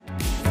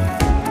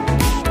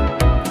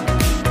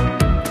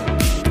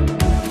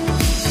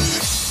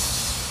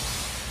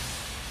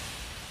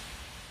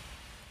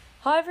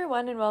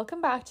everyone, and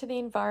welcome back to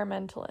The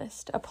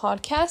Environmentalist, a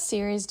podcast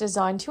series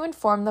designed to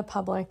inform the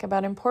public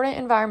about important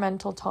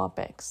environmental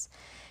topics.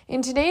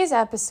 In today's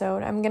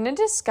episode, I'm going to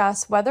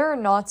discuss whether or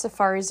not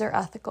safaris are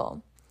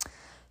ethical.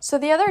 So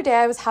the other day,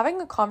 I was having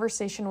a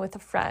conversation with a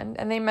friend,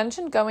 and they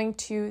mentioned going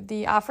to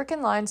the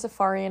African Lion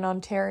Safari in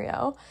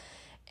Ontario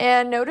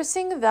and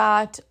noticing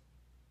that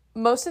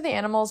most of the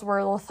animals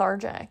were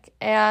lethargic.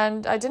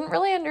 And I didn't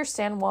really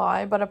understand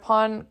why, but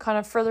upon kind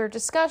of further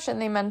discussion,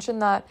 they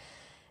mentioned that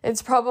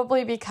it's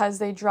probably because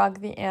they drug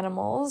the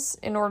animals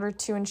in order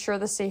to ensure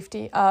the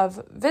safety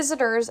of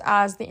visitors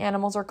as the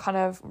animals are kind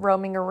of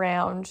roaming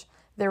around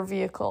their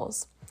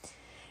vehicles.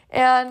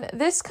 And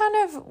this kind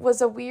of was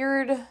a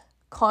weird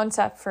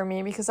concept for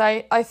me because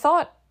I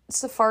thought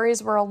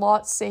safaris were a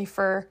lot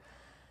safer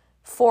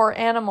for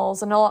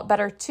animals and a lot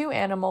better to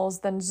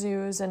animals than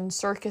zoos and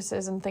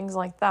circuses and things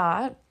like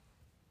that.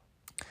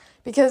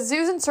 Because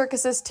zoos and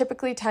circuses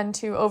typically tend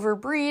to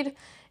overbreed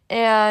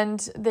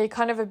and they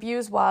kind of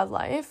abuse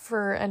wildlife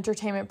for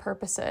entertainment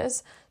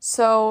purposes.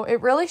 So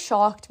it really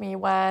shocked me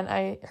when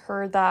I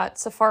heard that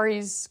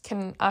safaris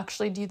can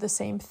actually do the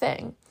same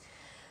thing.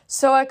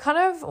 So I kind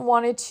of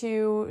wanted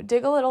to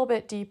dig a little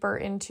bit deeper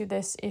into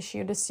this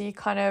issue to see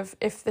kind of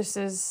if this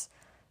is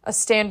a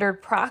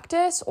standard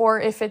practice or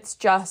if it's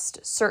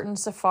just certain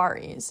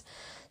safaris.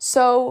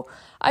 So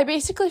I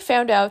basically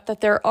found out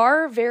that there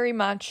are very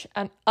much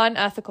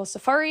unethical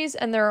safaris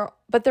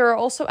but there are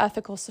also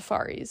ethical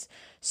safaris.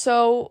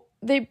 So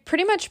they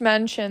pretty much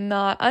mention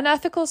that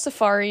unethical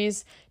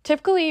safaris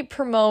typically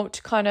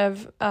promote kind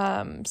of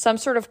some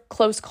sort of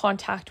close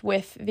contact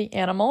with the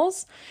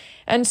animals.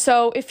 And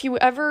so if you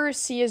ever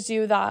see a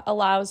zoo that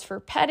allows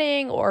for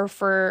petting or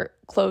for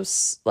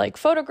close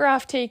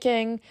photograph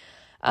taking,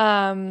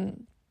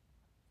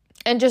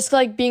 and just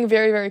being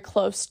very, very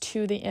close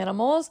to the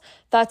animals,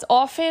 that's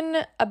often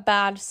a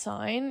bad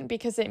sign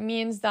because it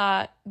means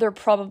that they're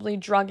probably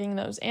drugging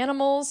those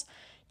animals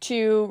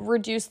to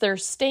reduce their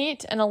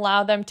state and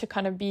allow them to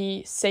kind of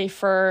be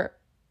safer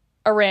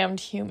around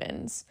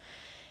humans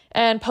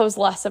and pose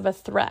less of a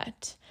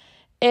threat.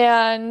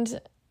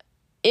 And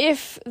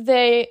if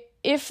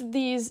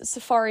these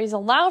safaris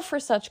allow for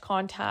such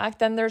contact,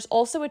 then there's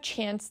also a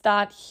chance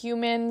that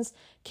humans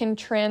can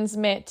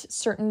transmit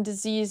certain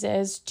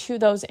diseases to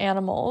those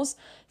animals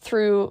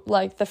through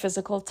the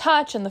physical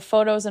touch and the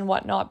photos and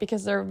whatnot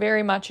because they're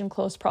very much in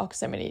close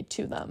proximity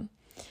to them.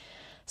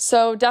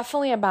 So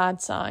definitely a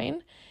bad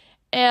sign.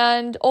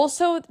 And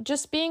also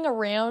just being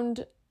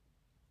around,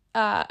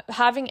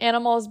 having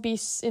animals be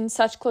in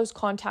such close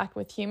contact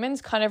with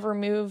humans kind of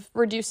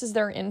reduces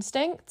their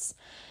instincts.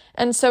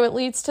 And so it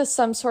leads to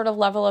some sort of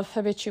level of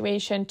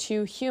habituation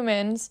to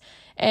humans.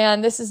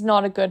 And this is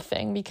not a good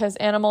thing because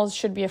animals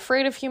should be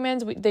afraid of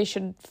humans. They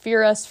should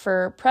fear us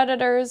for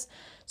predators.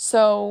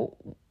 So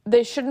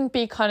they shouldn't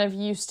be kind of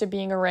used to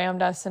being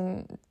around us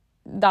and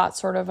that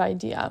sort of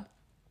idea.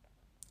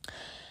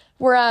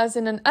 Whereas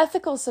in an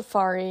ethical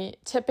safari,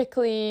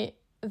 typically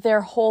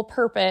their whole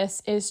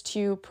purpose is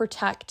to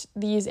protect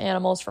these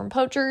animals from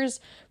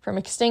poachers, from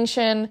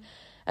extinction,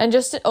 and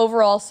just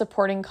overall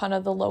supporting kind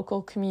of the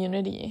local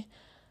community.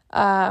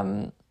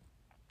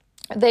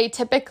 They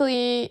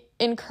typically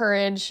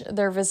encourage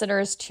their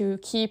visitors to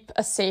keep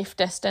a safe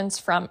distance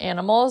from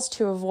animals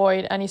to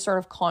avoid any sort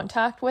of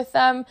contact with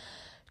them,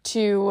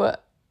 to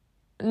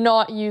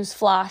not use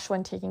flash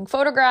when taking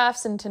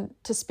photographs, and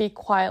to speak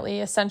quietly,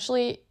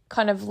 essentially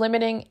kind of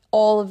limiting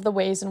all of the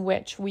ways in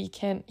which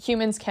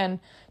humans can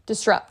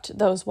disrupt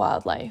those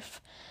wildlife.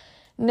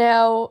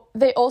 Now,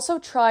 they also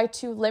try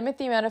to limit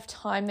the amount of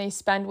time they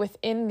spend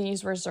within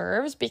these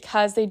reserves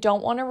because they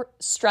don't want to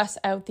stress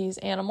out these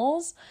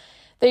animals.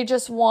 They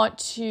just want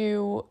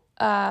to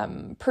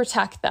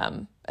protect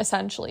them,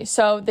 essentially.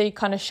 So they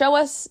kind of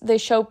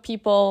show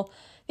people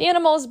the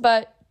animals,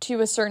 but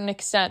to a certain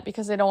extent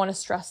because they don't want to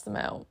stress them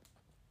out.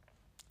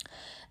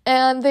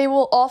 And they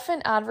will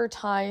often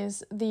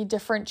advertise the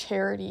different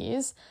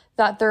charities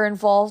that they're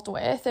involved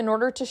with in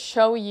order to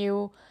show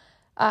you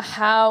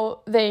how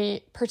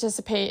they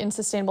participate in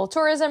sustainable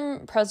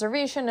tourism,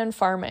 preservation, and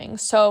farming.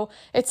 So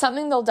it's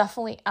something they'll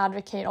definitely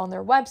advocate on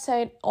their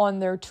website, on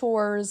their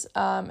tours,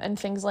 and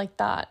things like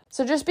that.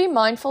 So just be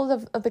mindful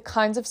of the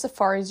kinds of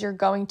safaris you're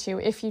going to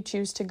if you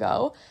choose to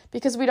go,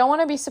 because we don't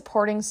want to be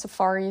supporting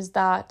safaris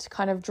that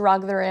kind of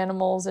drug their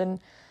animals and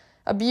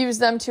abuse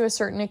them to a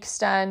certain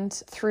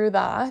extent through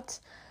that.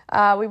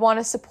 We want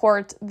to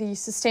support the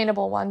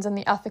sustainable ones and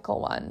the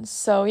ethical ones.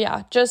 So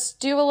yeah, just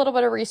do a little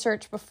bit of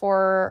research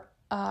before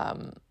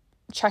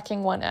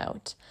checking one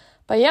out.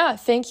 But yeah,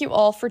 thank you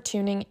all for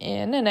tuning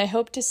in, and I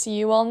hope to see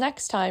you all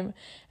next time.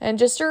 And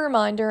just a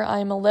reminder,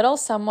 I'm a little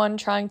someone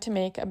trying to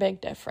make a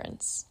big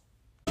difference.